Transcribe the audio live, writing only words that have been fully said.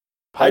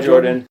Hi,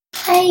 Jordan.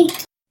 Hi.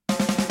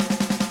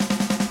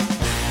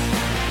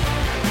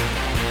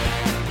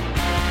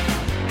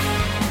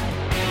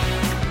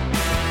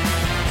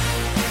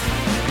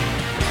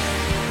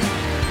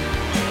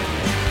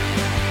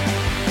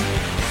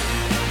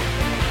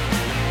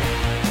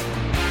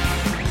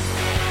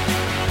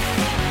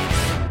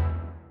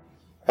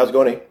 How's it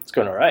going? It's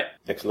going all right.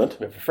 Excellent.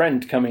 We have a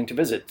friend coming to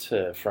visit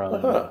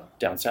from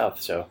down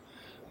south, so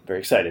I'm very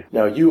excited.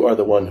 Now, you are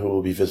the one who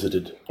will be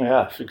visited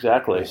Yeah,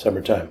 exactly. in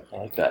summertime. I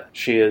like that.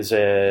 She's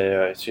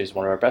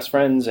one of our best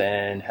friends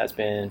and has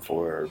been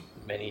for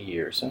many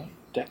years, a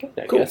decade,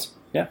 I guess.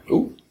 Yeah.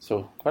 Ooh.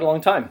 So quite a long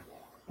time.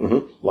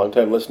 Mm-hmm.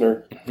 Long-time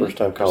listener,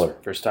 first-time caller.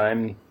 First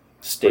time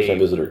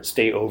visitor.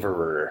 Stay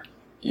overer.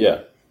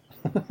 Yeah.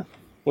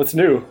 What's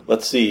new?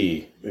 Let's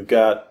see. We've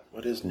got...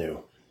 What is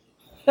new?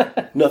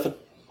 Nothing.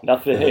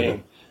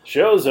 Nothing.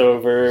 Show's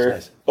over.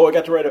 Nice. Oh, I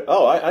got to write it.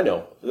 Oh, I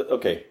know.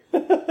 Okay.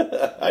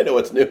 I know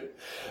what's new.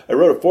 I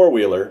wrote a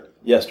four-wheeler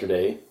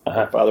yesterday.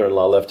 Uh-huh.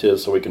 Father-in-law left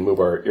his so we can move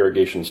our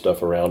irrigation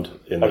stuff around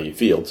in the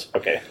fields.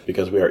 Okay.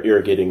 Because we are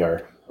irrigating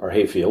our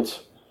hay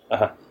fields.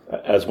 Uh-huh.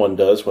 As one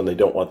does when they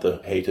don't want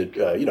the hay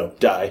to,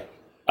 die.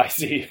 I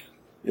see.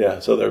 Yeah,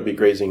 so there would be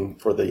grazing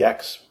for the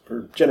yaks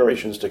for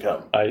generations to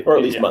come. Or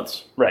at least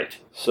months. Right.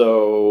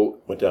 So,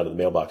 went down to the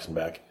mailbox and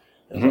back.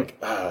 And was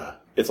like,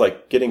 it's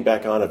like getting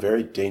back on a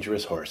very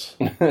dangerous horse.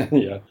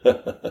 Yeah.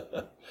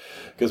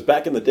 Because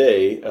back in the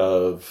day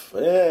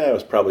I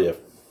was probably a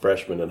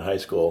freshman in high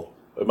school.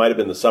 It might have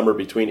been the summer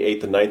between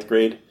 8th and 9th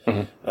grade.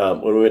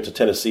 When we went to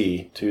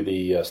Tennessee to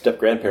the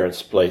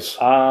step-grandparents' place.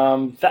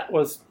 That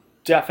was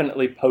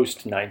definitely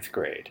post 9th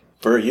grade.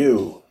 For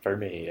you. For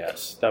me,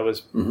 yes. That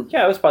was, it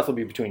was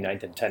possibly between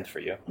 9th and 10th for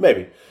you.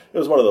 Maybe. It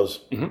was one of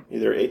those,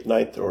 either 8th,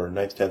 9th, or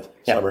 9th, 10th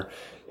summer.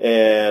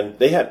 And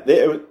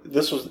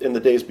this was in the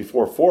days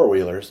before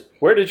four-wheelers.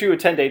 Where did you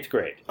attend 8th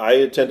grade? I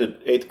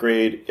attended 8th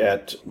grade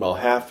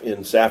half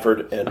in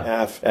Safford and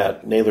half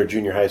at Naylor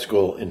Junior High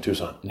School in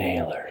Tucson.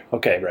 Naylor.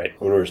 Okay, right.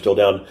 When we were still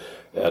down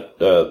at,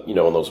 in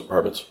those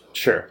apartments.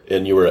 Sure.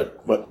 And you were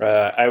at what?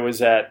 I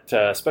was at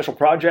Special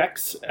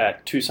Projects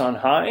at Tucson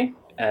High,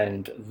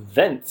 and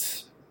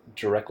thence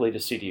directly to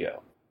CDO.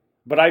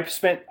 But I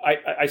spent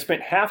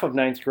half of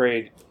 9th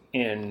grade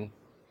in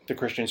the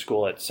Christian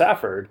school at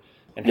Safford,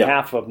 and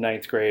half of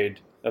 9th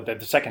grade, the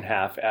second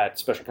half at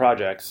Special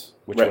Projects,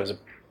 which was a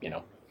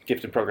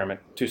gifted program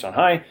at Tucson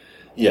High.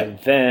 Yeah. And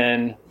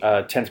then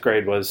 10th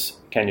grade was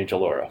Canyon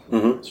del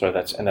Oro. So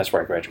that's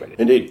where I graduated.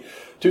 Indeed.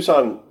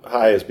 Tucson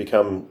High has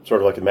become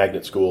sort of like a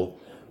magnet school.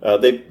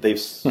 They've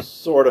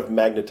sort of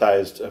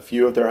magnetized a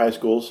few of their high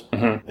schools,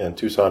 and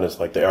Tucson is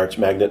like the arts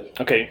magnet.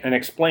 Okay, and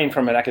explain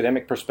from an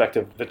academic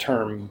perspective the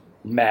term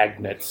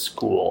magnet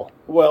school.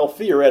 Well,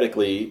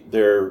 theoretically,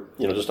 they're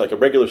just like a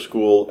regular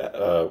school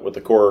with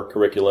a core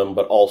curriculum,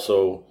 but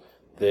also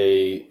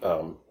they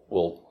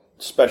will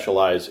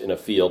specialize in a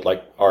field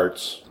like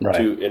arts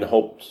in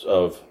hopes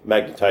of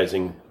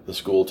magnetizing the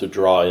school to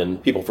draw in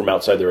people from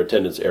outside their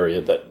attendance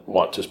area that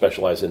want to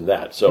specialize in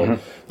that. So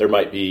there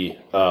might be,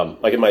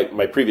 like in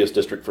my previous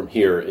district from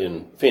here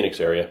in Phoenix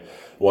area,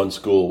 one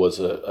school was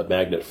a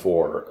magnet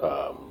for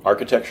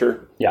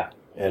architecture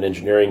and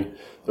engineering.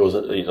 There was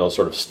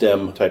sort of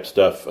STEM type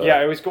stuff.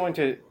 I was going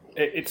to.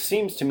 It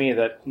seems to me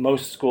that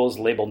most schools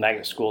labeled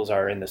magnet schools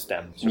are in the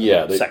STEM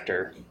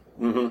sector.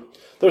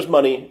 There's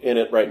money in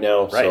it right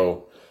now,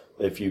 so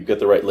if you get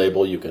the right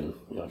label, you can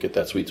get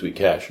that sweet, sweet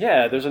cash.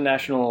 Yeah, there's a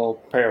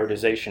national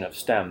prioritization of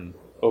STEM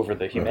over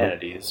the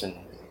humanities, and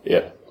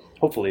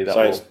hopefully that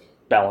will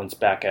balance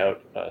back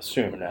out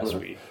soon as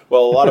we.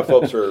 Well, a lot of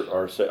folks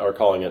are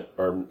calling it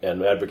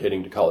and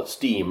advocating to call it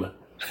STEAM.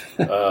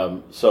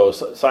 So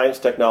science,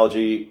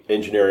 technology,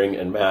 engineering,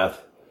 and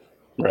math,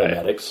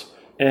 mathematics,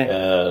 and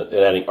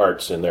adding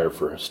arts in there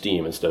for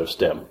STEAM instead of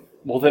STEM.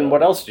 Well, then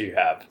what else do you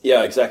have?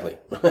 Yeah, exactly.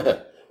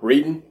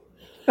 Reading.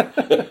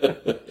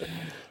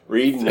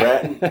 Reading,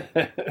 ratting.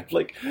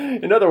 Like,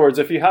 in other words,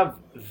 if you have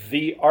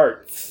the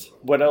arts,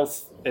 what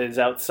else is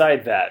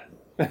outside that?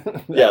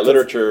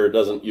 Literature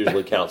doesn't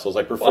usually count, so it's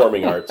like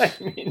performing arts. I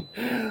mean,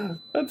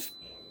 that's...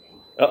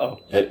 Uh-oh.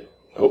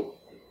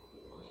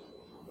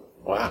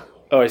 Wow.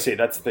 Oh, I see.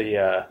 That's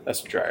the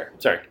dryer.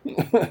 Sorry.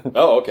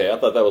 Oh, okay. I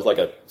thought that was like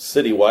a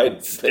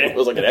citywide thing. It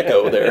was like an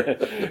echo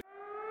there.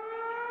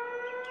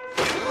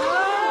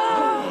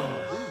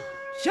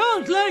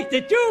 Sounds like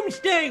the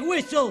doomsday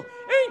whistle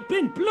ain't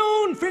been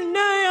blown for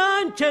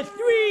nigh on to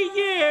 3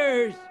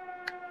 years.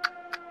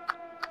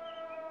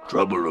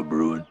 Trouble a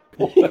brewing.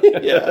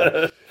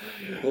 Yeah.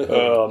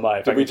 Oh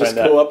my! Did we just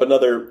go up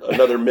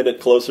another minute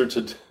closer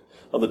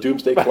on the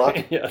doomsday clock?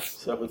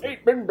 Yes.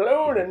 Ain't been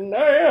blown in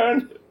nigh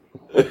on.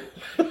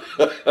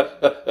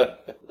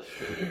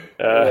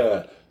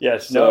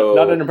 Yes. No,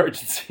 not an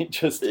emergency.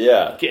 Just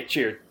get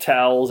your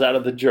towels out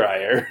of the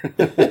dryer.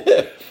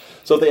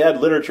 So if they add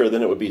literature,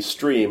 then it would be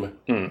stream.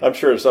 I'm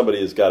sure somebody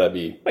has got to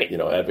be,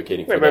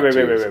 advocating for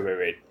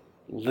that.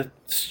 Wait.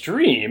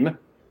 Stream?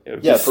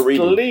 Yeah, for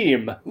reading.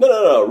 Stream.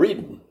 No.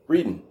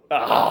 Reading.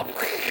 Ah.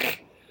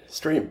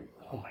 Stream.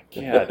 Oh my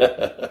God.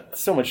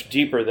 It's so much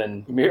deeper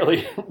than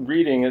merely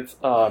reading.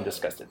 I'm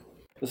disgusted.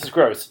 This is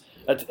gross.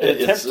 An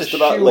attempt to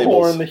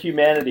shoehorn the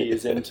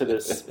humanities into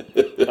this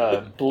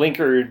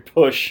blinkered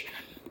push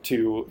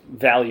to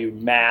value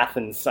math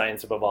and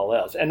science above all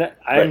else. And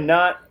I'm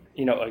not,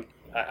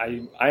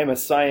 I am a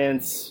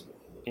science,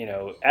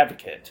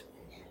 advocate.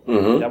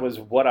 Mm-hmm. That was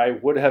what I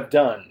would have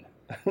done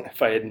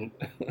if I hadn't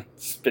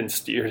been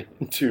steered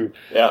into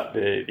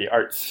the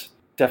arts.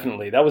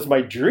 Definitely. That was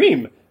my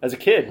dream as a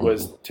kid,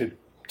 was to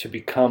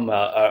become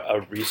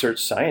a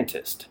research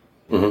scientist,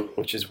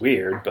 which is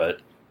weird, but...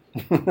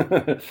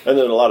 And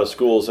then a lot of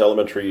schools,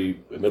 elementary,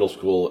 middle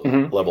school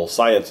level,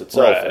 science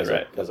itself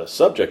as a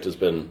subject has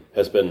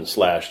been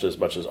slashed as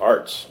much as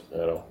arts.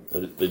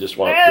 They just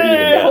want reading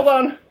and math. Hold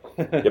on.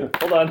 Yep.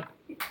 Hold on.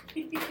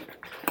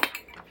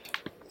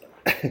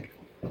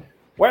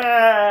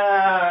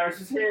 Wow,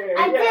 she's here!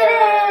 I did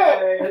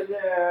it!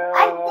 Yeah.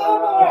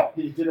 I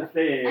did it! You did a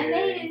thing. I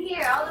made it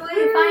here all the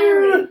way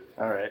finally.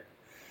 All right.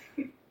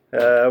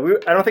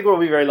 I don't think we'll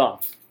be very long,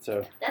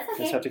 so That's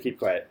okay. just have to keep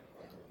quiet.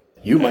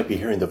 You might be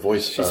hearing the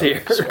voice of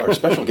our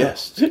special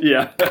guest.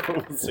 Yeah,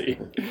 we'll see.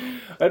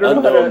 I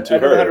don't know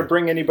how to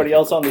bring anybody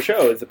else on the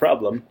show. Is the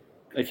problem?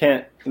 I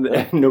can't.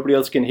 Nobody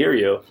else can hear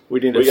you. We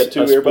need a got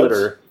two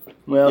splitter.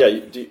 Well,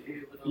 yeah.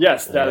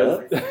 Yes, that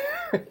is.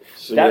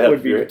 So that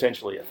would be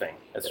potentially a thing.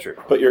 That's true.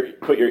 Put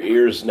your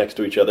ears next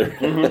to each other.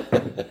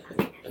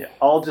 Yeah,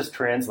 I'll just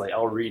translate.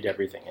 I'll read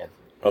everything in.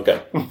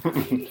 Okay.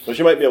 Well,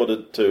 you might be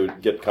able to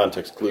get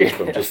context clues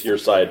from just your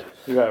side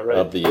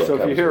of the so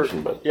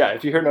conversation.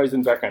 if you hear noise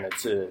in the background,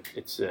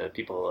 it's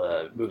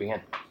people moving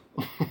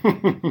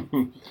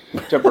in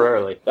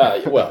temporarily.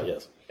 Well,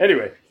 yes.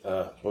 Anyway,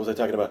 what was I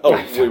talking about?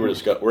 Oh, we were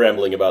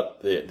rambling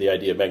about the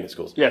idea of magnet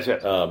schools. Yes.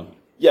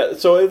 Yeah,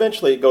 so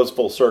eventually it goes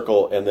full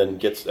circle and then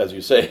gets, as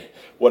you say,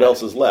 what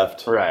else is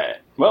left. Right.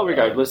 Well,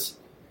 regardless.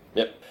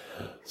 Yep.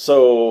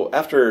 So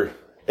after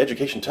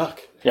education talk,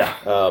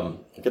 I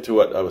get to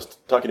what I was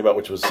talking about,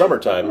 which was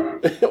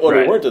summertime when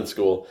we weren't in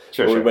school.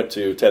 We went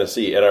to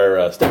Tennessee, and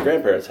our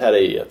step-grandparents had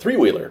a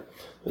three-wheeler.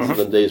 This is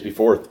the days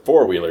before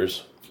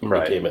four-wheelers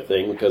became a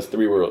thing, because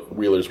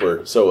three-wheelers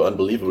were so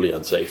unbelievably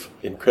unsafe,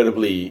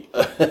 incredibly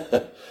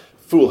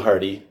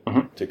foolhardy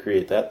to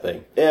create that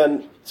thing.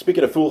 And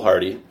speaking of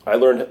foolhardy, I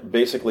learned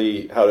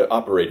basically how to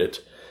operate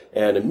it,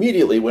 and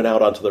immediately went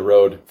out onto the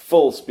road,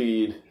 full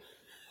speed,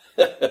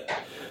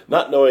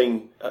 not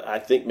knowing, I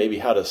think, maybe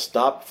how to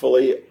stop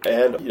fully,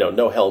 and,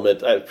 no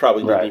helmet. I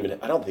probably didn't even,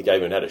 I don't think I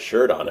even had a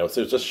shirt on. It was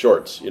just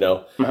shorts,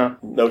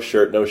 no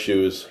shirt, no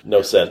shoes,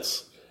 no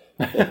sense.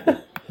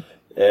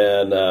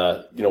 And,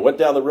 went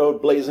down the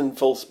road blazing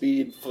full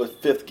speed,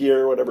 fifth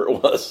gear, whatever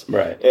it was.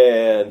 Right.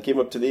 And came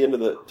up to the end of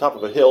the top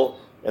of a hill,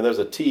 and there's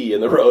a T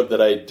in the road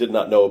that I did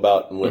not know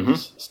about, and went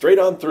straight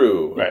on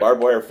through,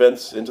 barbed wire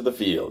fence into the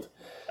field.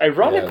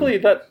 Ironically,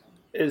 that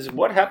is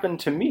what happened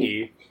to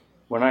me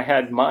when I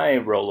had my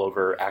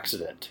rollover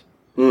accident.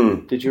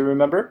 Did you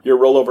remember? Your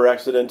rollover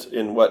accident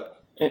in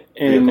what?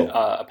 In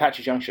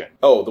Apache Junction.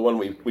 Oh, the one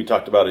we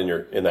talked about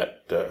in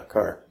that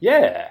car.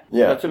 Yeah.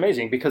 That's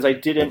amazing, because I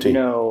didn't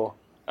know.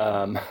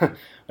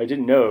 I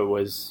didn't know it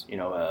was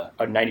a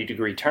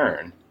 90-degree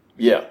turn.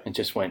 Yeah. And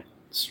just went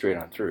straight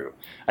on through.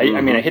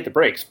 I mean, I hit the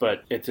brakes,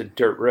 but it's a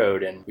dirt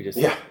road, and we just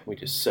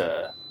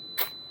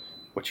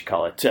what you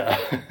call it,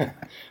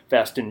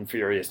 fast and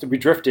furious. We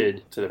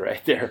drifted to the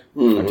right there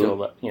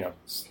until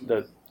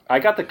I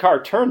got the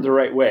car turned the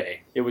right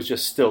way. It was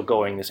just still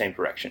going the same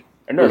direction.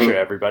 Inertia,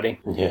 everybody.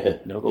 Yeah.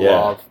 Know the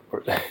law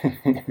of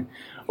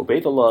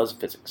obey the laws of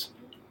physics.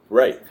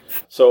 Right.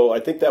 So I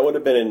think that would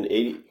have been in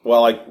 80.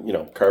 Well, I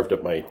carved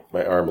up my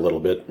arm a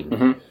little bit.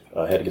 And,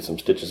 had to get some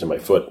stitches in my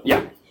foot.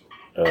 Yeah.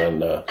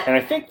 And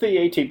I think the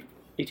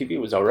ATV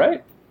was all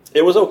right.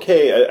 It was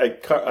okay.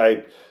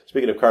 I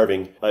speaking of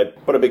carving, I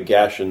put a big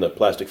gash in the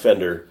plastic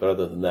fender, but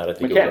other than that, I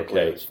think it was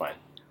okay. It was fine.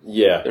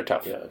 Yeah. They're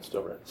tough. Yeah, it's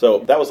still right. So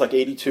that was like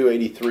 82,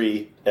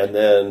 83, and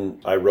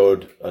then I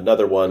rode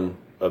another one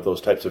of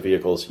those types of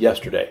vehicles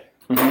yesterday.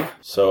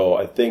 So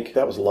I think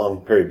that was a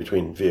long period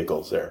between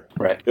vehicles there.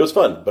 Right. It was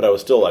fun, but I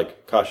was still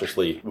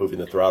cautiously moving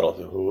the throttle.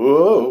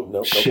 Whoa,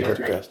 no, don't go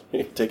too fast.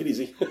 Take it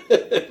easy.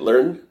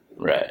 Learn.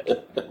 Right.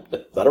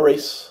 It's not a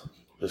race.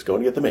 Just going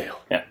to get the mail.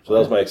 Yeah. So that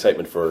was my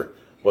excitement for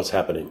what's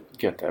happening.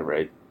 Get that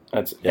right.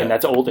 And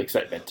that's old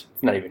excitement.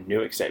 It's not even new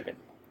excitement.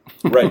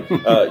 Right.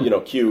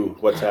 Cue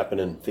What's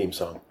Happening theme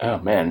song. Oh,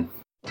 man.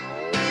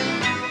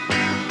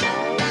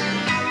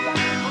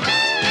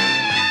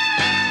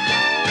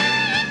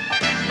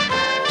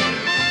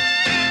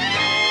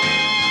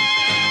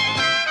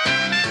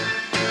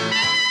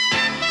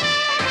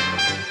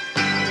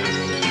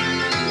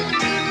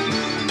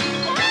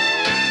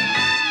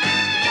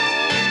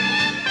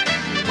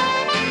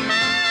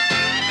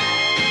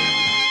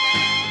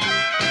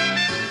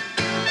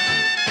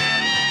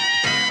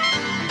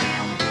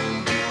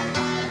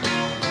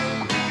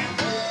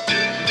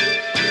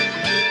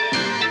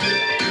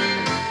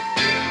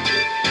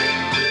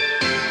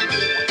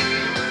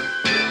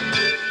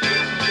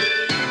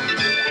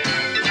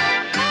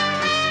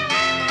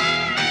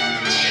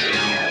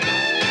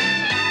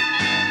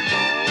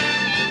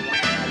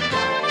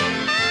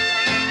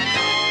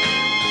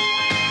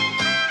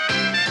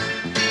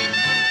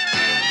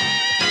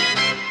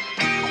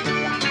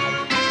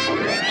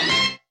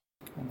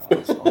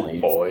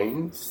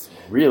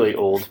 really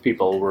old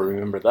people will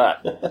remember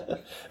that.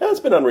 It's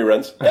been on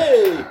reruns.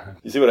 Hey!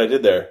 You see what I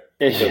did there?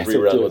 Yes, The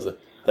rerun was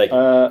thank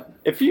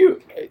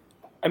you.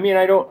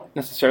 I don't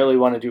necessarily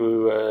want to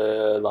do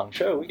a long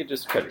show. We could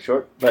just cut it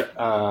short. But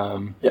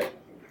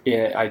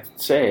I'd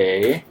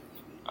say,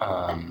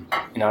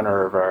 in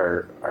honor of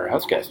our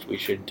house guest, we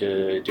should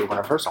do one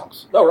of her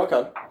songs. Oh, rock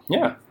on.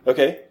 Yeah.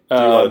 Okay. Do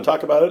you want to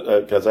talk about it?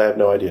 Because I have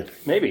no idea.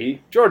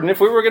 Maybe. Jordan,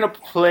 if we were going to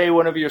play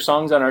one of your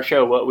songs on our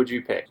show, what would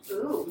you pick?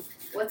 Ooh,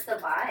 what's the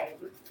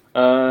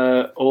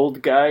vibe?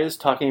 Old guys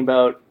talking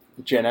about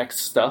Gen X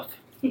stuff.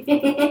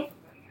 How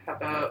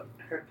about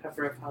her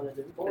cover of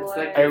Hallelujah? It's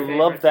like I my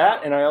love favorite that,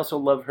 song. and I also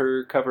love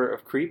her cover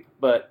of Creep,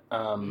 but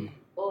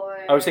Or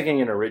I was thinking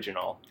an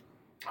original.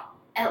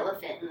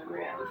 Elephant in the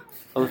Room.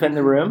 Elephant in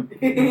the Room?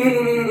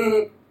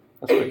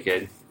 That's pretty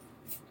good.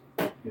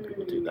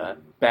 We'll do that.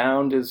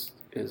 Bound is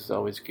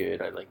always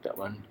good. I like that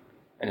one.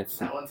 And it's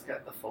That one's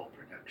got the full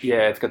production.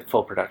 yeah, it's got the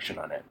full production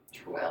on it.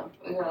 Well,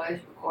 we can always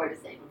record a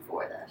thing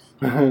before this.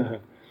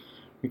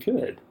 We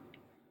could.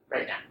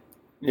 Right now.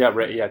 Yeah,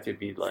 right. Yeah, it'd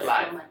be like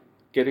Live.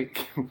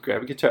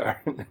 grab a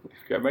guitar,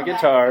 grab my Okay.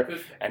 guitar,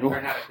 Acoustic. and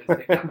Learn how to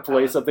acoustic and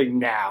play acapella. something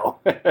now.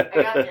 I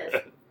got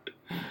this.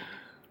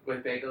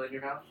 With bagel in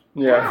your mouth?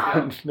 Yeah,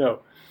 Wow. no.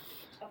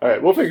 All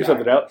right, we'll figure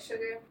something out.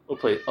 Sugar.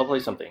 I'll play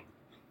something.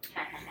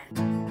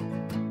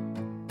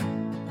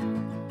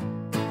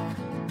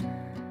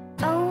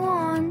 I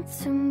want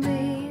to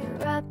be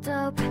wrapped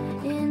up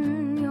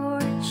in your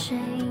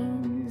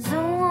chains.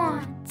 I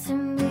want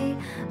to be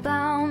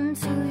bound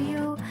to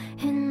you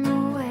in the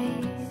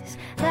ways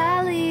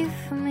that leave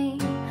me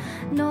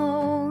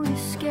no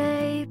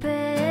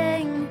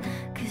escaping.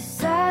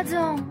 'Cause I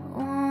don't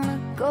wanna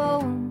go.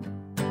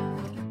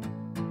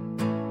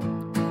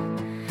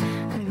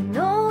 I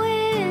know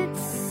it's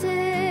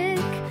sick,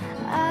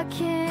 I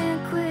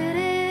can't quit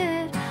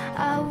it.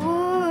 I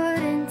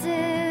wouldn't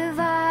if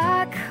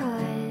I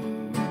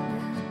could.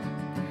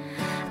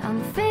 I'm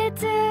fit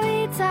to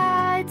be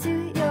tied to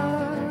your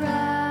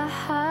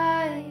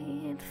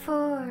ride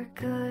for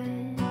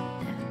good.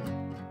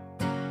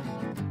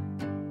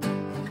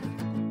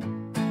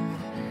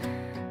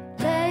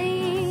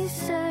 They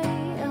say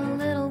a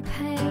little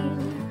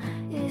pain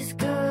is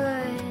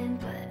good,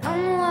 but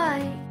I'm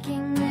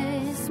liking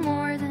this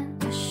more than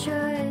I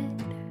should.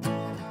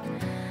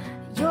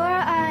 Your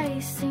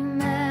icy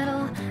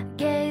metal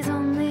gaze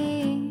on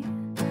me.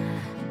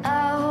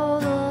 I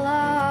hold a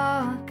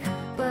lock,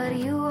 but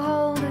you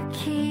hold a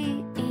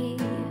key.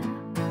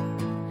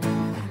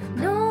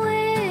 No,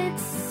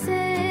 it's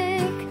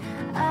sick,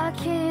 I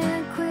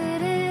can't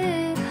quit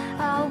it.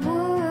 I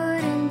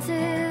wouldn't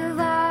if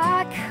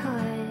I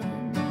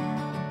could.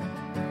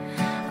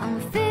 I'm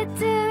fit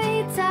to be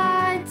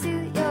tied to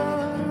your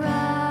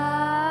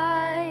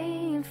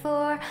ride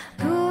for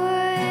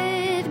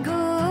good,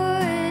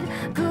 good,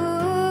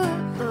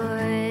 good,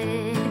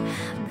 good,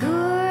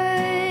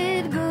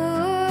 good,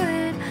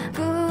 good,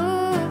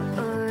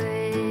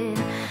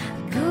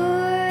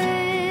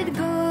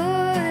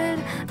 good,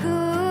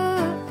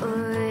 good,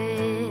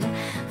 good.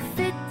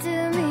 Fit to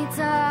be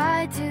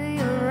tied to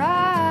your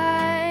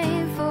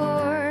ride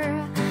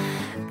for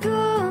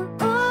good.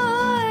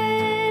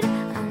 I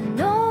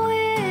know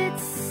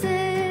it's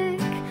sick,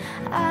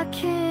 I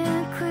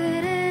can't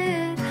quit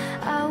it.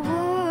 I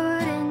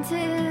wouldn't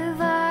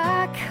if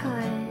I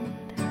could.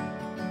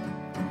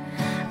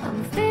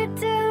 I'm fit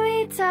to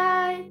be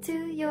tied to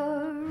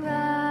your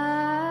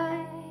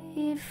ride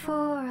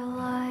for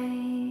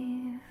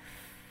life.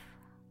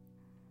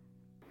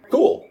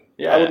 Cool.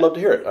 Yeah. I would love to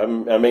hear it.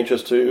 I'm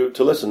anxious to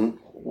listen,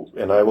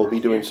 and I will be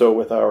doing so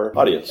with our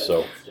audience.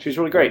 So She's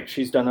really great.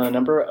 She's done a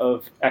number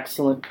of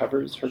excellent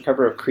covers. Her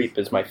cover of Creep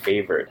is my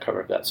favorite cover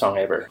of that song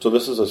ever. so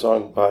this is a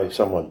song by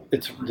someone.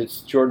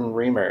 It's Jordan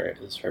Reamer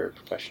is her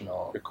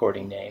professional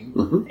recording name.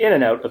 Mhm. In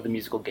and out of the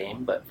musical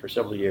game, but for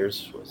several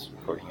years was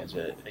recording as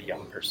a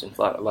young person.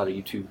 A lot of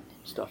YouTube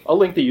stuff. I'll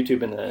link the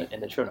YouTube in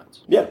the show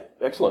notes. Yeah,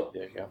 excellent.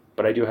 There you go.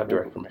 But I do have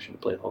direct permission to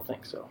play the whole thing,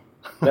 so.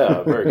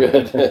 Yeah, very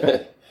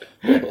good.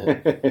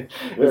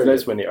 It's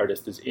nice when the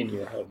artist is in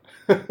your home.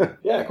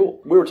 Yeah, cool.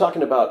 We were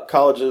talking about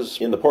colleges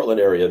in the Portland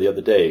area the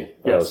other day.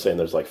 I Yes. was saying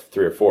there's like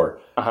 3 or 4.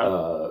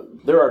 Uh-huh.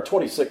 There are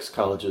 26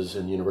 colleges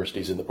and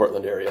universities in the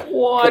Portland area.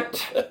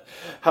 What?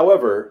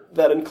 However,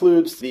 that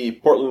includes the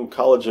Portland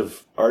College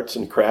of Arts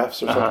and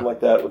Crafts or something like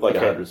that with like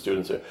Okay. 100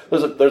 students there.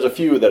 There's a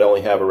few that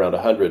only have around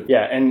 100.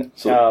 Yeah, and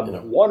So, you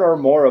know. one or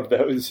more of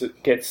those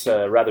gets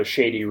rather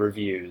shady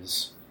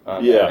reviews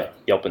on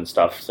Yelp and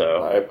stuff.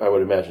 So I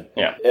would imagine.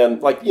 Yeah.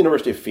 And like the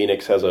University of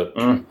Phoenix has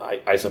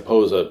I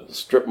suppose a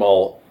strip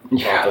mall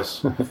Yeah.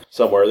 office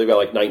somewhere. They've got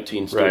like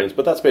 19 students,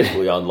 but that's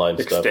basically online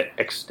stuff.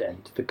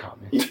 extend the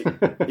comment.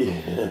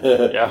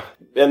 Yeah. Yeah.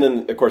 And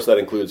then, of course, that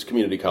includes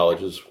community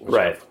colleges, which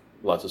Right. have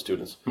lots of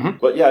students. Mhm.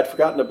 But yeah, I'd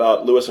forgotten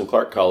about Lewis and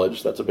Clark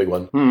College. That's a big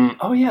one.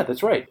 Oh, yeah,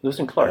 that's right. Lewis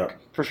and Clark,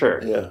 for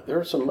sure. Yeah, there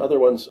are some other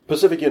ones.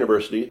 Pacific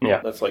University.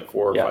 Yeah. That's like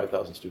 4,000 or Yeah.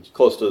 5,000 students.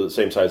 Close to the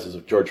same size as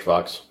George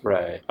Fox.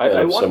 Right. Yeah,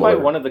 I walk by similar.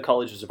 one of the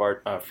colleges of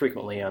art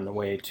frequently on the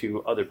way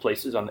to other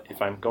places.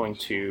 If I'm going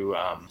to,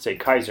 say,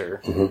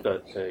 Kaiser,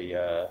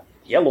 the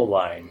Yellow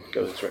Line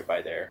goes right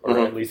by there. Or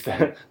at least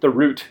the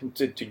route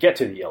to get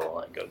to the Yellow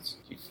Line goes.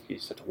 You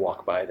just have to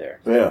walk by there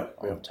Yeah.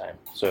 all the time.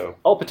 So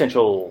all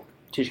potential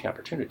teaching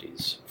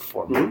opportunities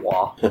for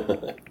moi.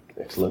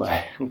 Excellent.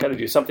 I've got to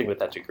do something with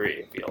that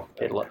degree, I feel.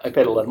 I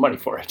paid a lot of money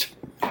for it.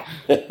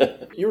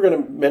 You were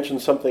going to mention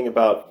something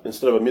about,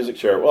 instead of a music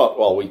chair,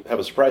 well, we have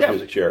a surprise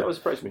music chair. That was a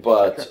surprise music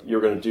But chair.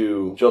 you're going to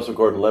do Joseph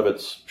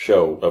Gordon-Levitt's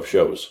show of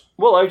shows.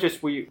 Well, when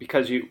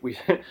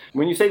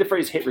you say the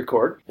phrase "hit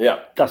record," Yeah.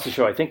 that's the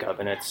show I think of,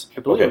 and I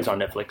believe Okay. it was on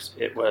Netflix.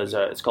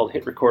 It's called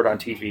Hit Record on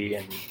TV,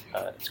 and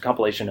it's a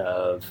compilation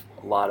of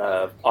a lot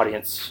of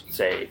audience,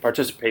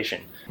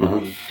 participation.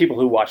 People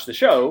who watch the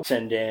show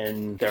send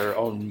in their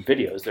own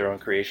videos, their own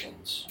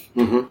creations.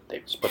 They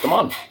just put them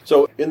on.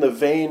 So in the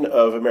vein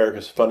of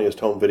America's Funniest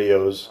Home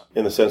Videos,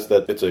 in the sense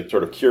that it's a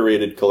sort of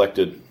curated,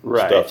 collected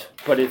stuff.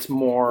 But it's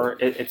more.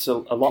 It's a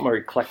lot more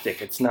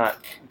eclectic. It's not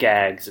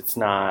gags. It's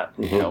not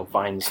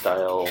Vine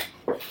style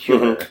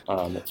humor.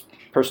 It's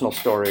personal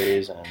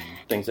stories and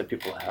things that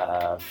people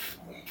have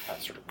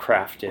sort of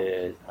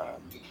crafted.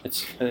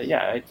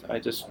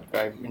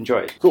 I enjoy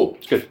it. Cool.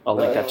 It's good. I'll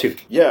link that too.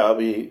 Yeah, I'll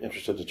be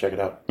interested to check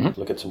it out.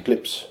 Look at some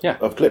clips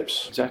of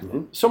clips.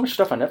 Exactly. So much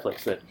stuff on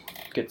Netflix that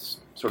gets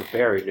sort of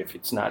buried if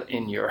it's not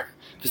in your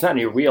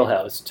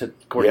wheelhouse.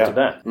 According to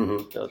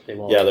them, they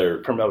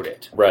won't promote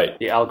it. Right.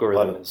 The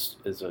algorithm is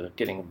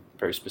getting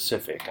very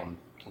specific and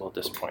a little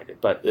disappointed.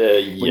 But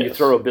when you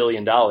throw $1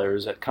 billion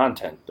at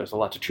content, there's a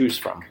lot to choose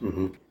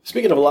from.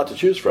 Speaking of a lot to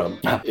choose from,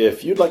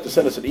 if you'd like to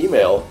send us an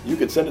email, you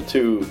could send it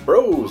to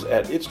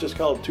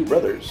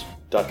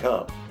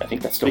bros@itsjustcalledtwobrothers.com. I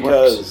think that still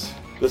because works.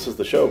 This is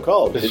the show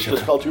called It's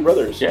Just Called Two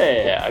Brothers.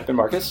 Yeah. I've been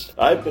Marcus.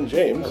 I've been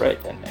James. All right,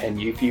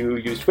 and if you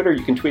use Twitter,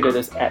 you can tweet at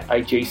us at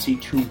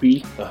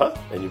IJC2B.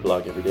 And you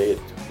blog every day at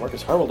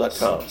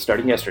marcusharmel.com.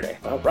 Starting yesterday.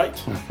 All right.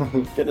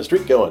 Getting a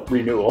streak going.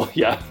 Renewal,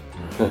 yeah.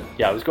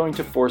 I was going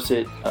to force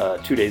it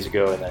 2 days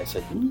ago, and I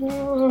said,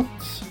 no,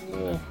 let's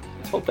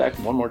hold back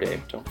one more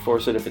day. Don't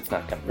force it if it's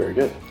not coming. Very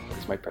good.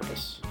 That's my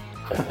purpose.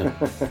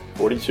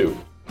 42.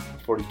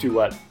 42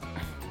 what?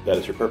 That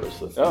is your purpose.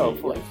 That's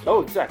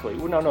Exactly.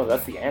 Well, no,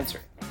 that's the answer.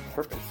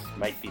 Purpose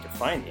might be to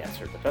find the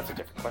answer, but that's a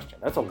different question.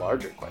 That's a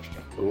larger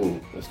question. Ooh,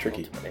 that's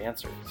tricky. The ultimate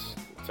answer is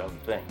its own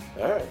thing.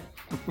 All right.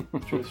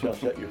 Truth shall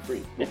set you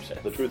free. Oops.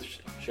 The truth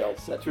shall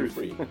set you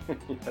free.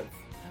 Yes.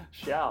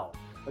 Shall.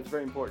 That's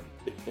very important.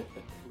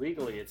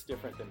 Legally, it's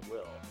different than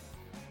will.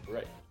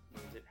 Right. It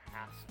means it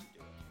has to do